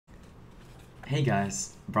Hey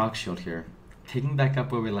guys, Brockshield here, picking back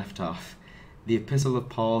up where we left off, the Epistle of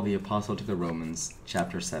Paul the Apostle to the Romans,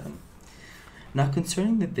 chapter 7. Now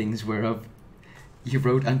concerning the things whereof you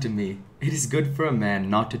wrote unto me, it is good for a man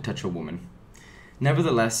not to touch a woman.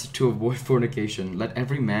 Nevertheless, to avoid fornication, let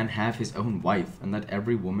every man have his own wife, and let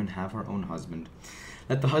every woman have her own husband.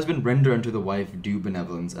 Let the husband render unto the wife due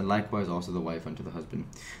benevolence, and likewise also the wife unto the husband.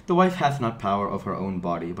 The wife hath not power of her own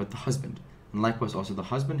body, but the husband. And likewise also the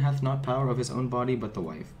husband hath not power of his own body, but the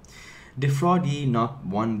wife. Defraud ye not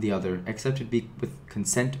one the other, except it be with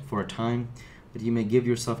consent for a time, that ye may give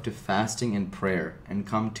yourself to fasting and prayer, and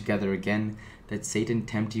come together again, that Satan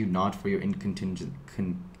tempt you not for your incontinency.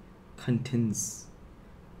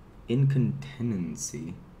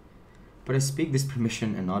 But I speak this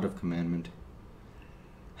permission and not of commandment.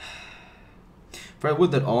 For I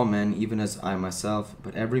would that all men, even as I myself,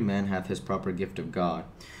 but every man hath his proper gift of God,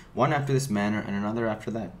 one after this manner, and another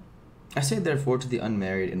after that. I say therefore to the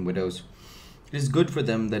unmarried and widows, it is good for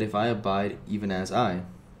them that if they abide even as I.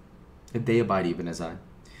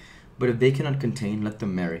 But if they cannot contain, let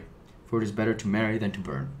them marry, for it is better to marry than to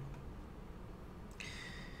burn.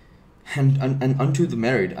 And unto the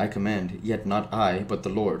married I command, yet not I, but the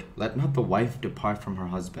Lord, let not the wife depart from her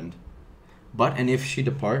husband. And if she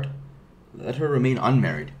depart, let her remain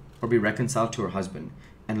unmarried, or be reconciled to her husband,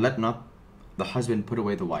 and let not the husband put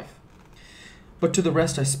away the wife. But to the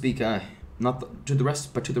rest speak I, not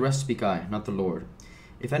the Lord.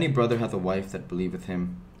 If any brother hath a wife that believeth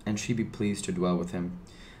him, and she be pleased to dwell with him,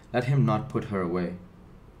 let him not put her away.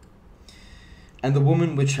 And the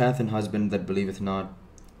woman which hath an husband that believeth not,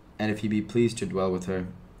 and if he be pleased to dwell with her,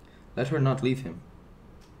 let her not leave him.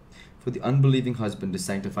 For the unbelieving husband is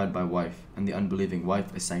sanctified by wife, and the unbelieving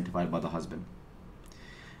wife is sanctified by the husband.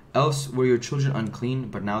 Else were your children unclean,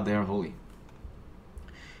 but now they are holy.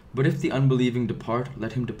 But if the unbelieving depart,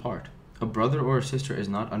 let him depart. A brother or a sister is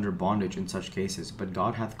not under bondage in such cases, but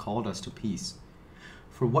God hath called us to peace.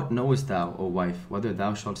 For what knowest thou, O wife, whether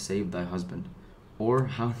thou shalt save thy husband? Or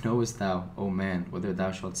how knowest thou, O man, whether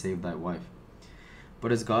thou shalt save thy wife?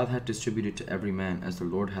 But as God hath distributed to every man, as the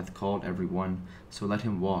Lord hath called every one, so let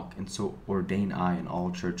him walk, and so ordain I in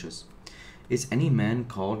all churches. Is any man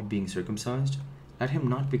called being circumcised? Let him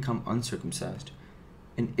not become uncircumcised.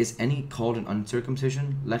 And is any called in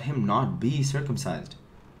uncircumcision? Let him not be circumcised.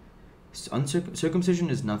 Circumcision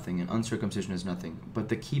is nothing, and uncircumcision is nothing, but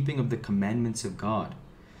the keeping of the commandments of God.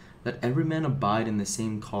 Let every man abide in the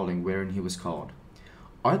same calling wherein he was called.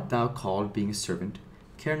 Art thou called being a servant?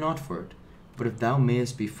 Care not for it. But if thou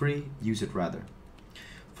mayest be free, use it rather.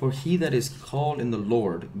 For he that is called in the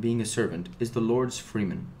Lord, being a servant, is the Lord's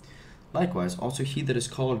freeman. Likewise, also he that is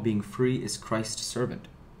called being free is Christ's servant.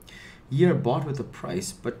 Ye are bought with a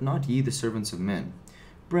price, but not ye the servants of men.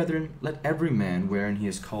 Brethren, let every man wherein he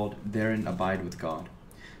is called therein abide with God.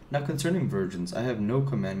 Now concerning virgins, I have no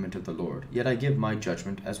commandment of the Lord, yet I give my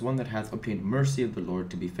judgment as one that hath obtained mercy of the Lord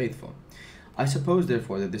to be faithful. I suppose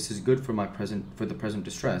therefore that this is good for the present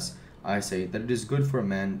distress. I say that it is good for a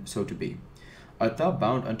man so to be. Art thou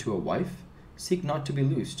bound unto a wife? Seek not to be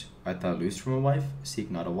loosed. Art thou loosed from a wife?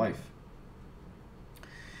 Seek not a wife.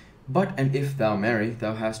 And if thou marry,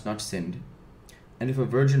 thou hast not sinned. And if a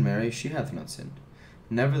virgin marry, she hath not sinned.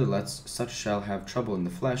 Nevertheless, such shall have trouble in the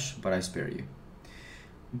flesh, but I spare you.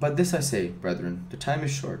 But this I say, brethren, the time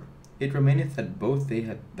is short. It remaineth that both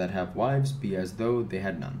they that have wives be as though they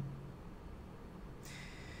had none.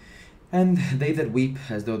 And they that weep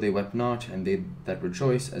as though they wept not, and they that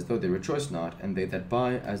rejoice as though they rejoiced not, and they that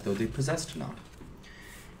buy as though they possessed not.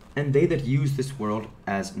 And they that use this world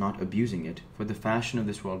as not abusing it, for the fashion of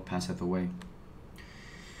this world passeth away.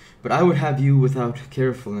 But I would have you without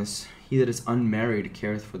carefulness. He that is unmarried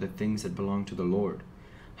careth for the things that belong to the Lord,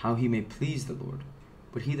 how he may please the Lord.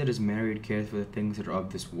 But he that is married careth for the things that are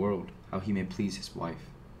of this world, how he may please his wife.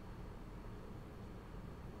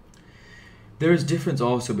 There is difference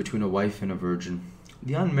also between a wife and a virgin.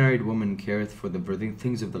 The unmarried woman careth for the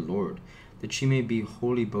things of the Lord, that she may be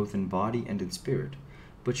holy both in body and in spirit.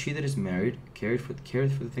 But she that is married careth for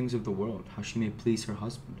the things of the world, how she may please her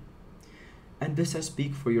husband. And this I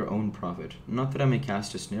speak for your own profit, not that I may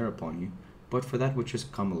cast a snare upon you, but for that which is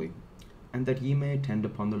comely, and that ye may attend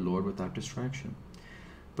upon the Lord without distraction.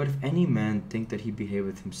 But if any man think that he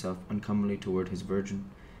behaveth himself uncomely toward his virgin,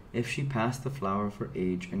 if she pass the flower of her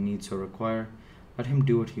age, and need so require, let him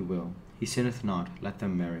do what he will. He sinneth not, let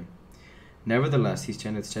them marry. Nevertheless he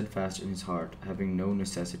standeth steadfast in his heart, having no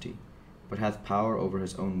necessity, but hath power over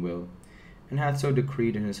his own will, and hath so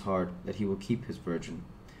decreed in his heart that he will keep his virgin,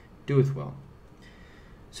 doeth well.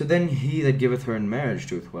 So then he that giveth her in marriage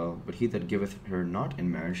doeth well, but he that giveth her not in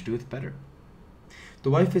marriage doeth better. The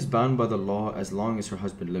wife is bound by the law as long as her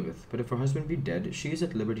husband liveth, but if her husband be dead, she is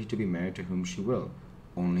at liberty to be married to whom she will,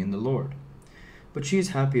 only in the Lord. But she is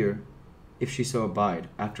happier if she so abide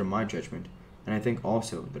after my judgment, and I think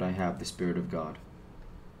also that I have the Spirit of God.